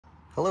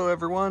Hello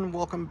everyone,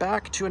 welcome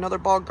back to another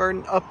bog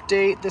garden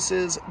update. This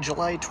is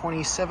July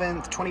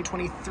 27th,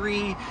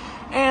 2023,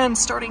 and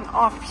starting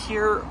off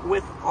here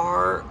with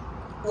our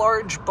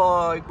large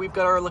bog, we've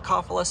got our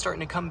Leucophila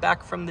starting to come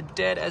back from the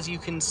dead. As you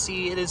can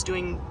see, it is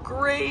doing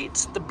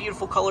great. The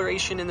beautiful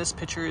coloration in this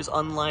picture is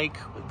unlike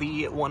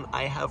the one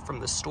I have from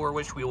the store,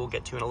 which we will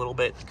get to in a little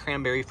bit. The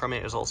cranberry from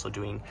it is also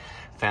doing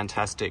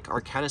fantastic.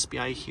 Our caddis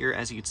bi here,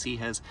 as you can see,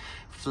 has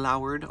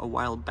flowered a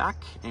while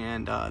back,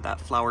 and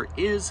that flower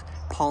is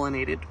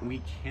pollinated.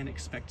 We can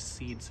expect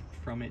seeds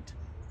from it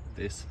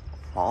this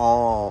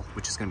fall,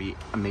 which is going to be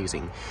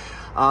amazing.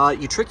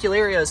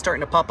 Utricularia is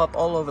starting to pop up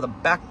all over the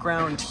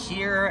background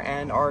here,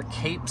 and our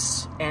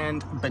capes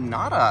and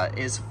bonata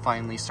is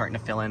finally starting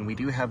to fill in. We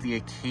do have the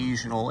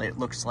occasional, it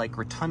looks like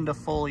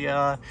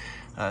rotundifolia,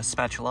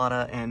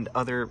 spatulata, and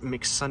other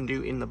mixed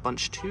sundew in the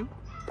bunch too.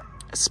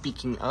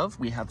 Speaking of,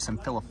 we have some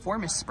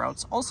filiformis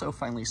sprouts also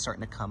finally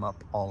starting to come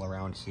up all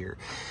around here.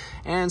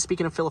 And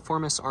speaking of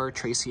filiformis, our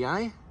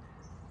Tracei,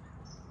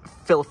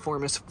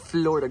 filiformis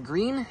Florida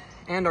Green,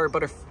 and our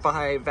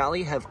Butterfly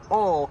Valley have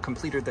all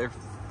completed their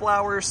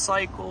flower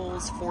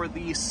cycles for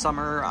the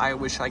summer. I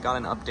wish I got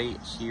an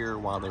update here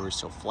while they were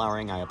still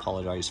flowering. I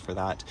apologize for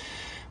that.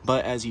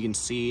 But as you can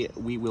see,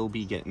 we will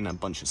be getting a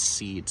bunch of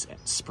seeds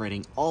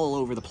spreading all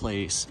over the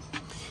place.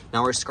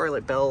 Now our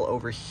Scarlet Bell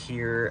over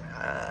here,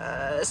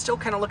 still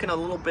kind of looking a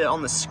little bit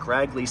on the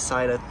scraggly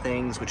side of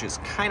things, which is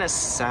kind of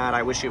sad.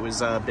 I wish it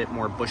was a bit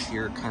more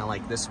bushier, kind of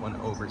like this one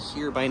over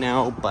here by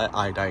now, but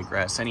I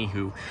digress.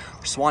 Anywho,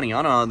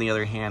 Swaniana, on the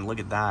other hand, look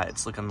at that.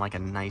 It's looking like a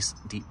nice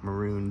deep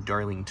maroon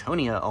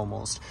Darlingtonia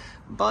almost,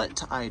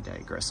 but I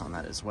digress on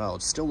that as well.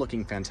 It's still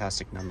looking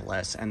fantastic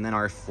nonetheless. And then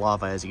our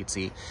Flava, as you can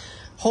see,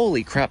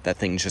 holy crap, that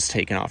thing's just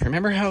taken off.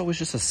 Remember how it was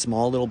just a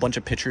small little bunch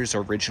of pictures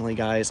originally,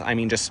 guys? I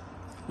mean, just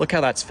look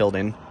how that's filled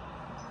in.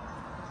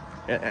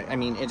 I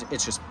mean,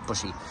 it's just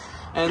bushy.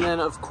 And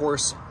then, of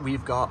course,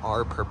 we've got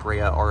our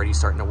Purpurea already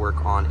starting to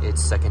work on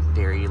its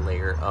secondary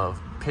layer of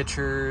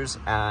pitchers,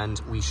 and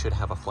we should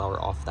have a flower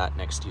off that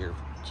next year.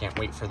 Can't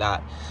wait for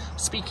that.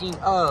 Speaking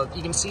of,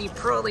 you can see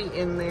probably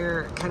in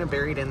there, kind of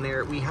buried in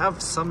there, we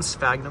have some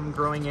sphagnum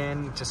growing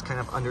in, just kind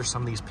of under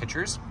some of these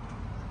pitchers.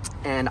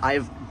 And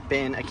I've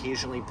been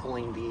occasionally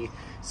pulling the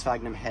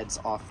sphagnum heads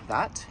off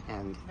that,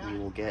 and we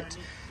will get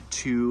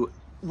to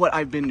what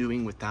I've been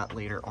doing with that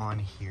later on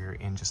here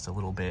in just a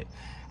little bit.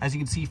 As you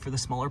can see, for the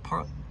smaller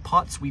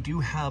pots, we do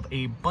have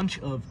a bunch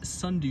of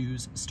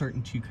sundews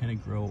starting to kind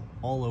of grow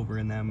all over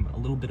in them. A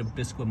little bit of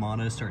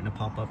bisquamata starting to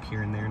pop up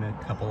here and there, and a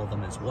couple of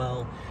them as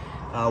well.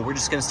 We're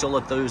just gonna still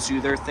let those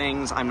do their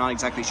things. I'm not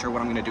exactly sure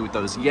what I'm gonna do with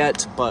those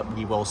yet, but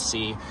we will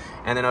see.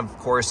 And then of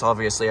course,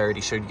 obviously I already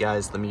showed you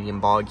guys the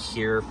medium bog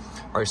here.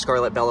 Our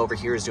Scarlet Bell over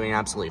here is doing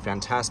absolutely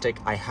fantastic.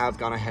 I have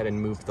gone ahead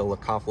and moved the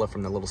Leucophila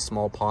from the little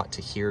small pot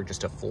to here,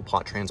 just a full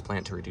pot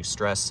transplant to reduce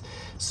stress.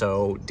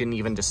 So didn't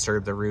even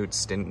disturb the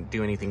roots, didn't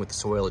do anything with the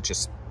soil. It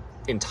just,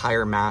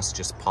 entire mass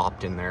just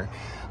popped in there.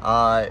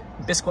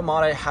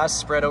 Bisquamata has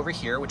spread over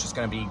here, which is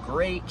going to be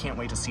great. Can't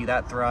wait to see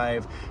that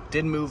thrive.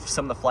 Did move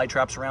some of the fly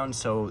traps around,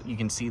 so you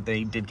can see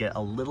they did get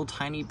a little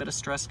tiny bit of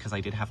stress because I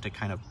did have to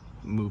kind of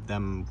move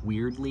them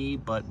weirdly,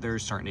 but they're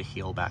starting to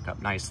heal back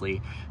up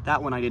nicely.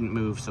 That one I didn't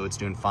move, so it's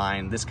doing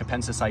fine. This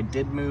Capensis I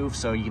did move,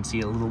 so you can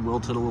see a little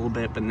wilted a little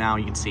bit, but now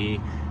you can see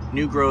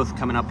new growth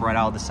coming up right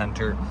out of the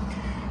center.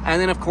 And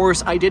then, of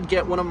course, I did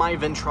get one of my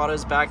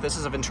Ventratas back. This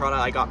is a Ventrata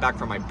I got back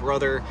from my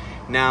brother.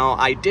 Now,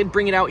 I did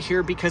bring it out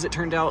here because it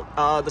turned out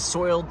the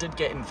soil did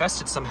get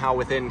infested somehow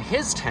within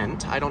his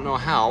tent. I don't know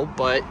how,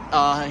 but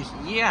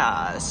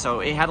yeah. So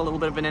it had a little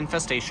bit of an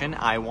infestation.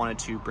 I wanted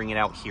to bring it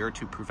out here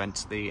to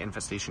prevent the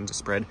infestation to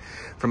spread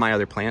from my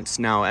other plants.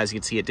 Now, as you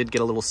can see, it did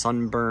get a little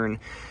sunburn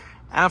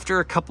after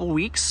a couple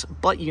weeks,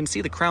 but you can see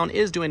the crown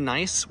is doing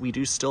nice. We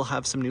do still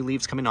have some new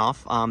leaves coming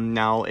off.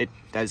 Now,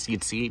 as you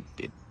can see,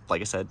 like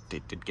I said,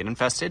 it did get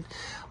infested,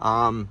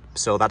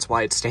 so that's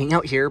why it's staying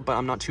out here, but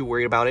I'm not too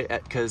worried about it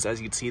because,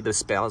 as you can see,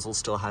 this basil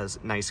still has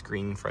nice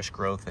green fresh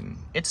growth and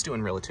it's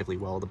doing relatively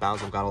well. The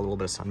basil got a little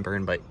bit of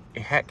sunburn, but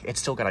heck, it's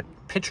still got a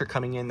pitcher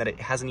coming in that it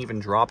hasn't even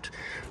dropped,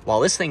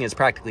 while this thing has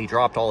practically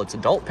dropped all its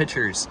adult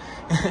pitchers.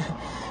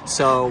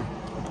 So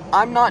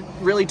I'm not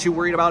really too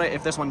worried about it.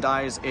 If this one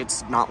dies,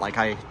 it's not like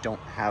I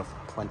don't have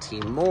plenty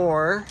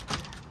more.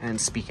 And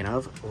speaking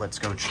of, let's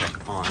go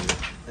check on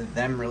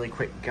them really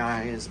quick,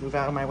 guys. Move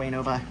out of my way,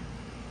 Nova.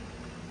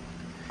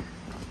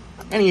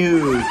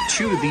 Anywho,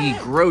 to the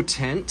grow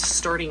tent.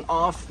 Starting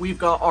off, we've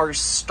got our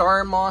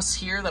star moss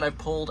here that I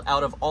pulled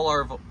out of all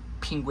our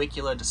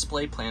Pinguicula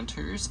display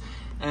planters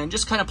and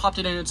just kind of popped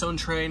it in its own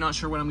tray. Not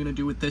sure what I'm gonna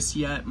do with this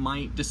yet.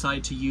 Might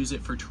decide to use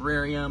it for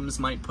terrariums,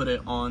 might put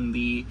it on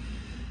the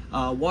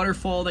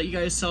waterfall that you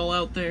guys sell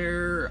out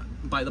there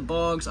by the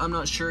bogs. I'm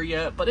not sure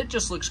yet, but it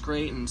just looks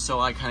great, and so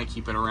I kind of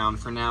keep it around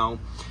for now.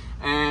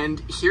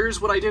 And here's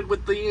what I did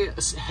with the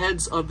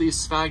heads of the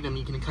sphagnum.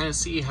 You can kind of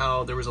see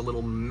how there was a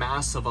little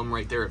mass of them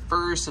right there at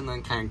first, and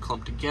then kind of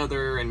clumped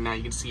together, and now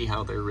you can see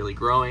how they're really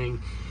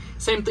growing.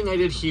 Same thing I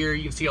did here.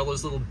 You can see all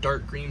those little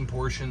dark green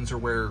portions are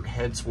where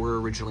heads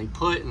were originally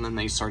put, and then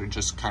they started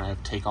just kind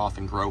of take off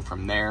and grow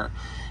from there.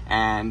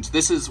 And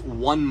this is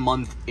 1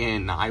 month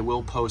in. I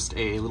will post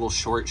a little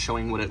short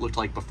showing what it looked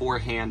like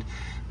beforehand.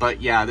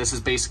 But yeah, this is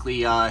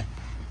basically the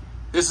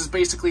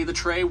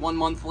tray 1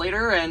 month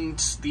later, and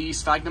the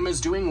sphagnum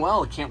is doing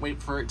well. Can't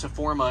wait for it to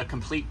form a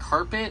complete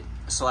carpet,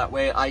 so that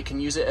way I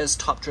can use it as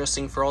top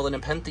dressing for all the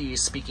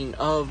Nepenthes. Speaking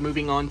of,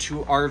 moving on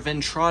to our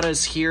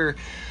Ventratas here,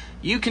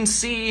 you can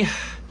see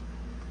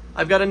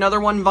I've got another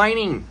one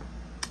vining.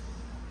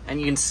 And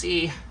you can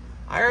see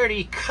I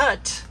already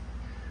cut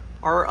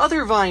our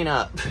other vine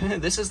up.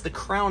 This is the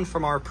crown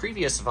from our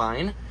previous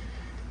vine.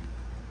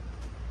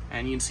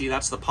 And you can see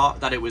that's the pot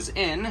that it was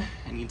in,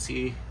 and you can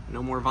see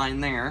no more vine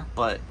there,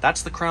 but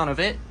that's the crown of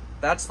it.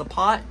 That's the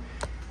pot.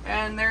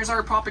 And there's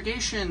our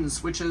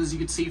propagations, which, as you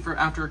can see, for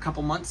after a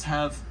couple months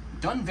have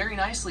done very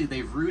nicely.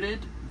 They've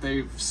rooted,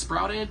 they've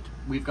sprouted.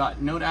 We've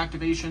got node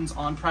activations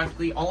on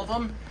practically all of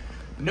them.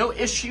 No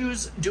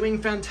issues,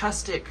 doing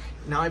fantastic.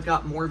 Now I've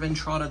got more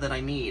Ventrata than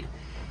I need.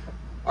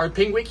 Our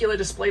Pinguicula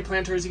display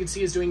planter, as you can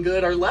see, is doing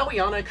good. Our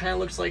Lawiana kind of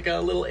looks like a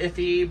little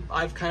iffy.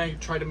 I've kind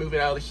of tried to move it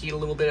out of the heat a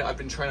little bit. I've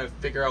been trying to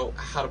figure out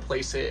how to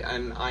place it,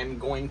 and I'm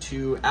going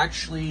to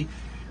actually,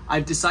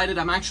 I've decided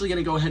I'm actually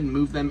going to go ahead and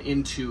move them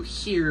into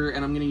here,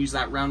 and I'm going to use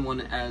that round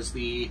one as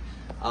the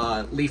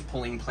leaf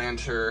pulling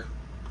planter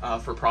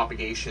for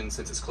propagation,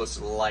 since it's close to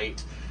the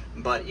light.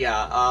 But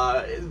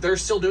yeah, they're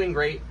still doing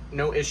great.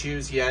 No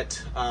issues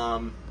yet.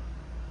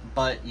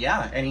 But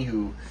yeah,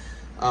 anywho,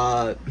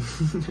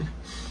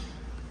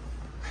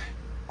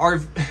 our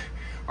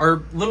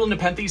little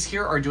Nepenthes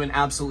here are doing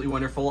absolutely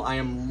wonderful. I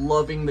am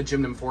loving the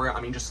Gymnophoria.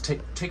 I mean, just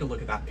take a look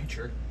at that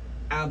picture.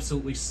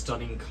 Absolutely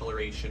stunning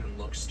coloration and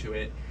looks to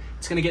it.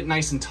 It's gonna get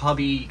nice and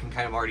tubby. You can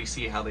kind of already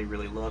see how they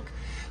really look.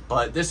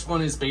 But this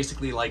one is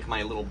basically like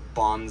my little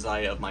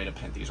bonsai of my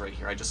Nepenthes right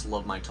here. I just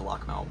love my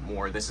Talakmau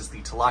more. This is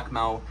the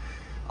Talakmau,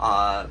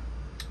 Gymnophoria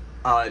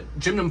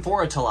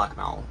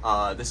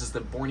Talakmau. This is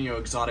the Borneo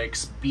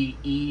Exotics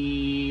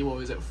BE, what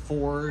was it,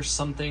 4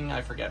 something?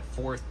 I forget,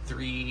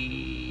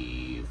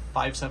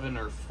 4357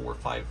 or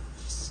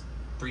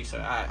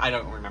 4537, I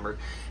don't remember.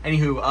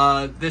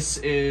 Anywho, this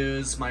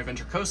is my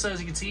Ventricosa, as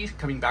you can see,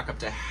 coming back up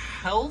to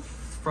health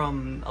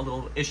from a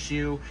little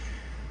issue.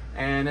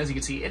 And as you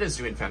can see, it is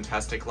doing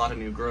fantastic. A lot of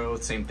new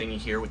growth. Same thing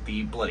here with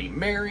the Bloody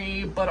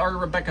Mary. But our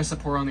Rebecca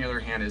Sapora, on the other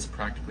hand, is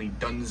practically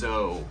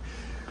donezo.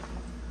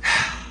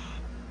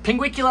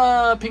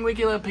 Pinguicula.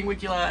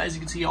 As you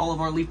can see, all of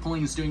our leaf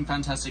pulling is doing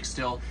fantastic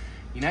still.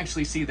 You can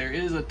actually see there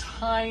is a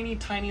tiny,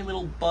 tiny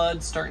little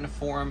bud starting to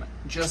form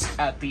just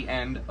at the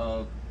end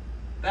of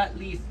that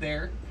leaf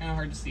there. Kind of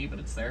hard to see, but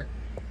it's there.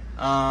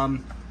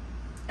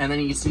 And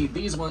then you can see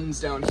these ones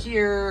down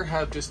here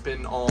have just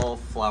been all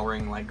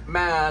flowering like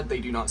mad.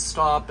 They do not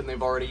stop, and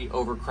they've already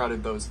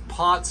overcrowded those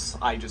pots.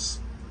 I just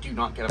do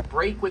not get a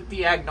break with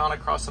the Agnata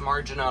Crossa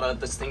Marginata.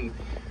 This thing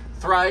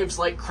thrives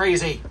like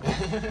crazy.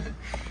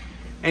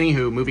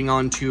 Anywho, moving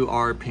on to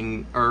our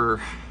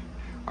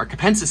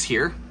Capensis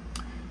here.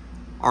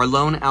 Our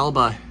lone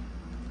Alba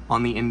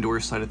on the indoor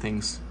side of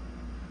things.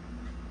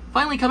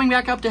 Finally coming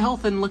back up to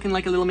health and looking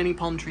like a little mini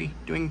palm tree.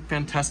 Doing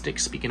fantastic.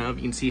 Speaking of,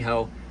 you can see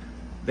how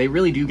they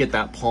really do get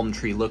that palm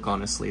tree look,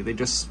 honestly. They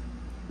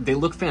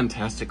look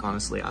fantastic,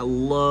 honestly. I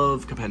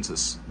love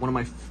Capensis. One of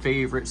my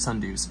favorite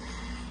sundews.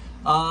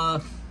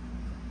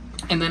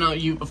 And then,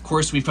 of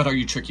course, we've got our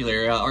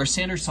Utricularia. Our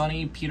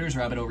Sandersoni Peter's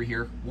Rabbit over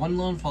here. One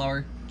lone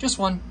flower. Just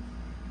one.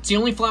 It's the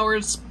only flower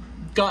it's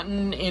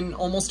gotten in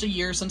almost a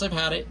year since I've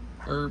had it.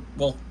 Or,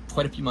 well,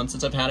 quite a few months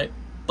since I've had it.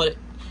 But it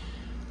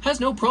has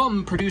no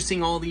problem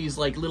producing all these,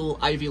 like, little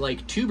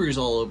ivy-like tubers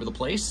all over the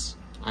place.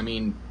 I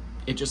mean,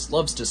 it just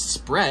loves to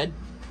spread,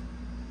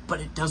 but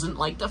it doesn't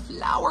like to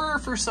flower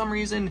for some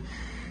reason.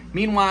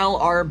 Meanwhile,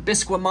 our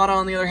Bisquamata,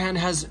 on the other hand,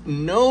 has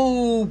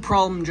no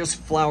problem just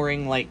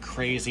flowering like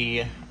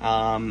crazy.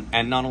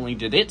 And not only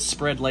did it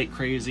spread like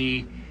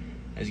crazy,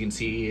 as you can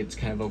see, it's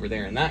kind of over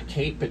there in that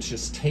cape. It's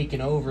just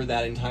taken over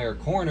that entire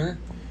corner.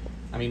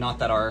 I mean, not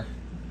that our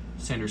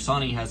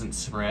Sandersoni hasn't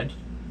spread,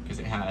 because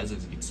it has,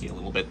 as you can see a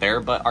little bit there,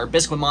 but our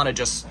Bisquamata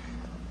just,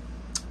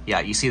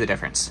 yeah, you see the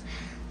difference.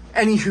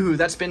 Anywho,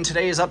 that's been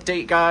today's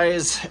update,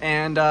 guys,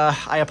 and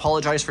I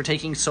apologize for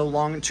taking so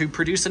long to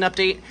produce an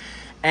update,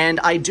 and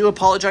I do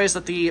apologize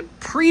that the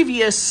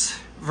previous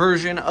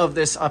version of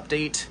this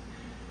update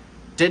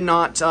did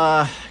not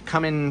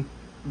come in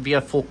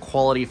via full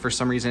quality. For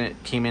some reason,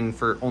 it came in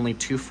for only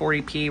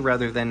 240p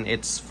rather than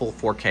its full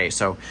 4K,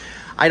 so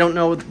I don't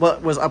know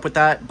what was up with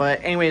that,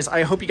 but anyways,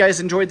 I hope you guys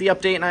enjoyed the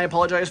update, and I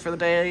apologize for the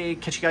day.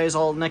 Catch you guys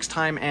all next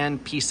time,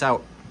 and peace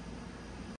out.